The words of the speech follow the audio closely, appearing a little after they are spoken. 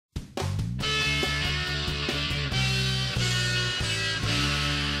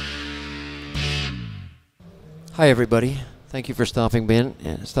Hi everybody. Thank you for stopping in,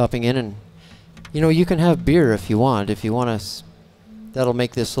 and you know, you can have beer if you want. If you want us, that'll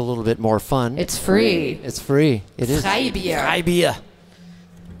make this a little bit more fun. It's free. It's free. It is. Freibier. Freibier.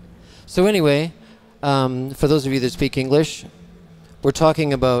 So anyway, for those of you that speak English, we're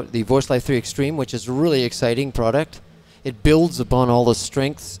talking about the VoiceLive 3 Extreme, which is a really exciting product. It builds upon all the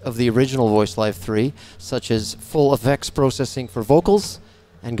strengths of the original VoiceLive 3, such as full effects processing for vocals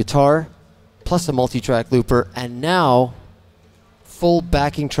and guitar, plus a multi-track looper, and now full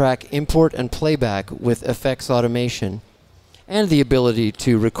backing track import and playback with effects automation, and the ability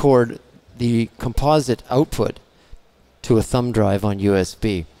to record the composite output to a thumb drive on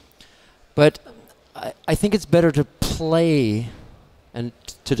USB. But I think it's better to play and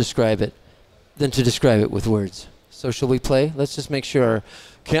to describe it than to describe it with words. So shall we play? Let's just make sure our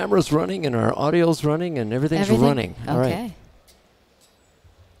camera's running and our audio's running and everything's running. Okay. All right.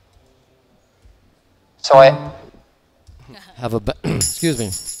 So I have a excuse me.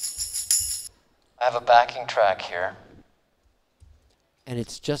 I have a backing track here, and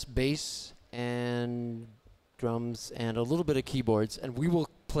it's just bass and drums and a little bit of keyboards, and we will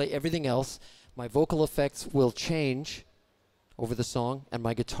play everything else. My vocal effects will change over the song, and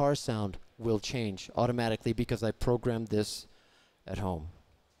my guitar sound will change automatically because I programmed this at home.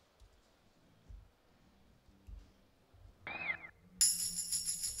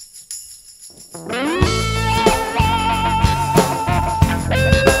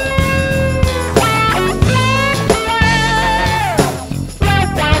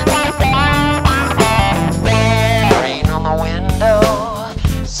 rain on the window,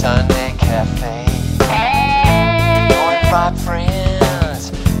 Sunday cafe, joined by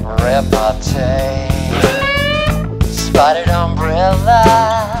friends, repartee, spotted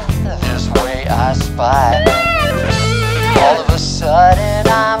umbrella, this way I spy. All of a sudden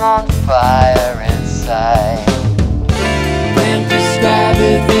I'm on fire inside. Can't describe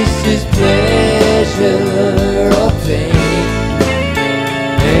it, this is pleasure or pain.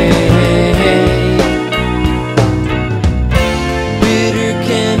 Hey, hey, hey. Bitter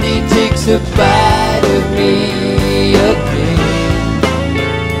candy takes a bite of me again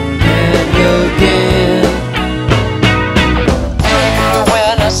and again.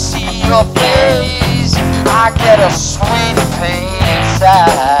 When I see your face, I get a sweet pain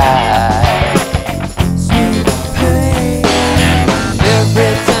inside. Sweet pain.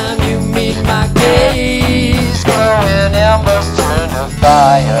 Every time you meet my gaze, Glowing embers turn to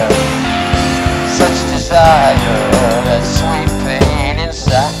fire. Such desire, that sweet pain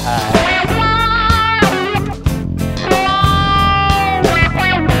inside.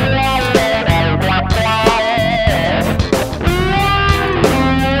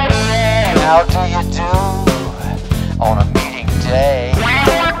 How do you do on a meeting day?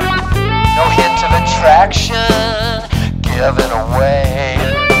 No hint of attraction given away.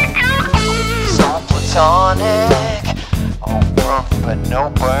 So platonic, oh warmth but no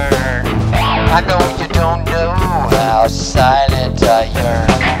burn. I know you don't know how silent I yearn.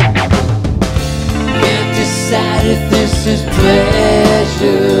 can't decide if this is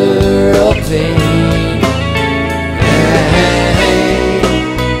pleasure or pain.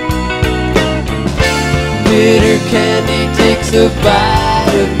 Bitter candy takes a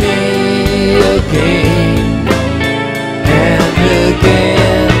bite of me again and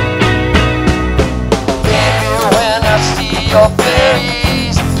again. Baby, when I see your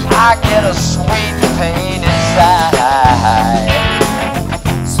face, I get a sweet pain inside.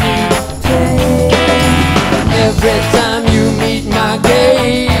 Sweet pain. Every time you meet my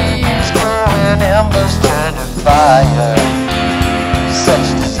gaze, Glowing embers turn to fire. Such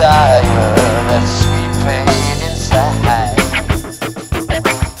desire, that sweet pain inside.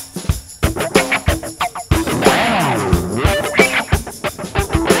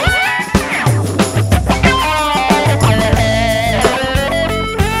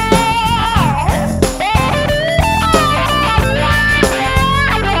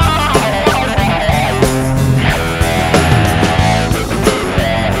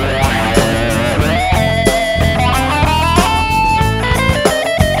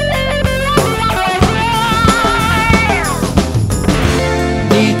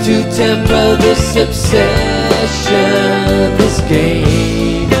 to temper this obsession, this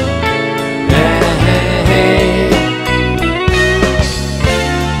game.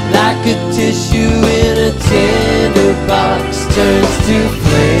 Like a tissue in a tinderbox turns to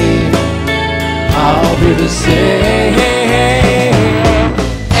flame, I'll be the same.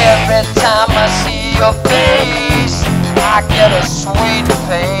 Every time I see your face, I get a sweet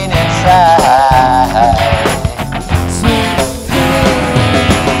pain inside. Sweet pain.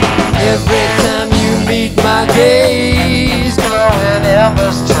 Every time you meet my gaze,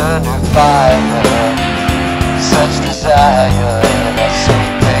 fire, such desire,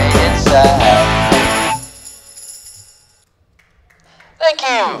 sweet pain inside. Thank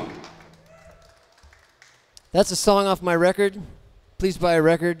you. That's a song off my record. Please buy a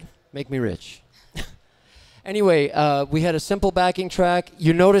record, make me rich. Anyway, we had a simple backing track.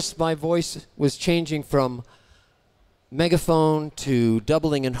 You noticed my voice was changing from megaphone to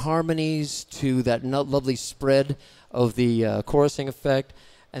doubling in harmonies to that lovely spread of the chorusing effect.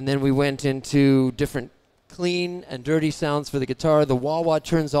 And then we went into different clean and dirty sounds for the guitar. The wah-wah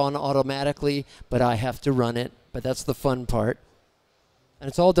turns on automatically, but I have to run it. But that's the fun part. And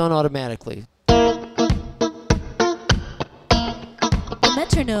it's all done automatically. The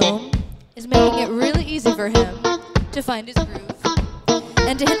metronome is making it really easy for him to find his groove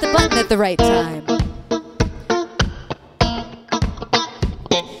and to hit the button at the right time.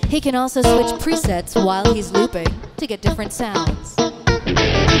 He can also switch presets while he's looping to get different sounds,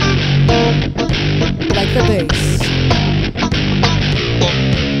 like the bass.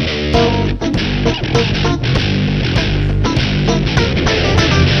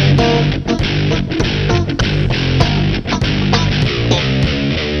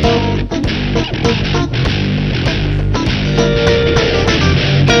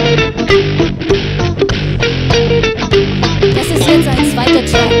 Das ist jetzt ein zweiter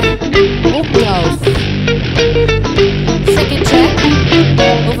Track. Oben drauf. Second track.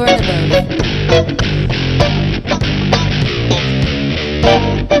 Over and above.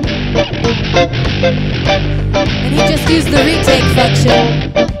 And he just used the retake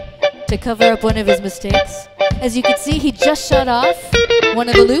function to cover up one of his mistakes. As you can see, he just shut off one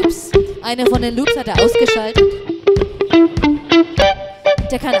of the loops. Eine von den Loops hat er ausgeschaltet.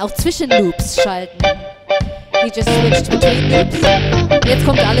 Der kann auch zwischen Loops schalten. He just switched between loops. Jetzt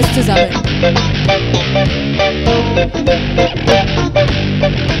kommt alles zusammen.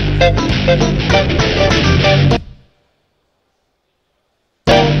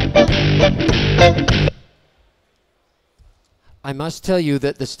 I must tell you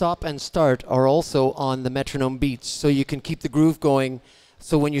that the stop and start are also on the metronome beats, so you can keep the groove going.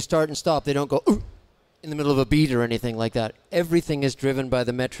 So when you start and stop, they don't go in the middle of a beat or anything like that. Everything is driven by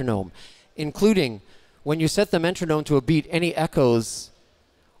the metronome, including when you set the metronome to a beat, any echoes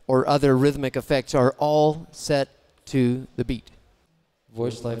or other rhythmic effects are all set to the beat.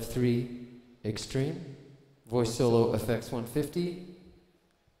 VoiceLive 3 Extreme, Voice Solo FX 150,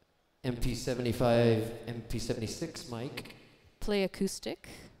 MP75, MP76 mic. Play acoustic.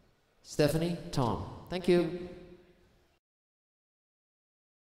 Stephanie, Tom. Thank you.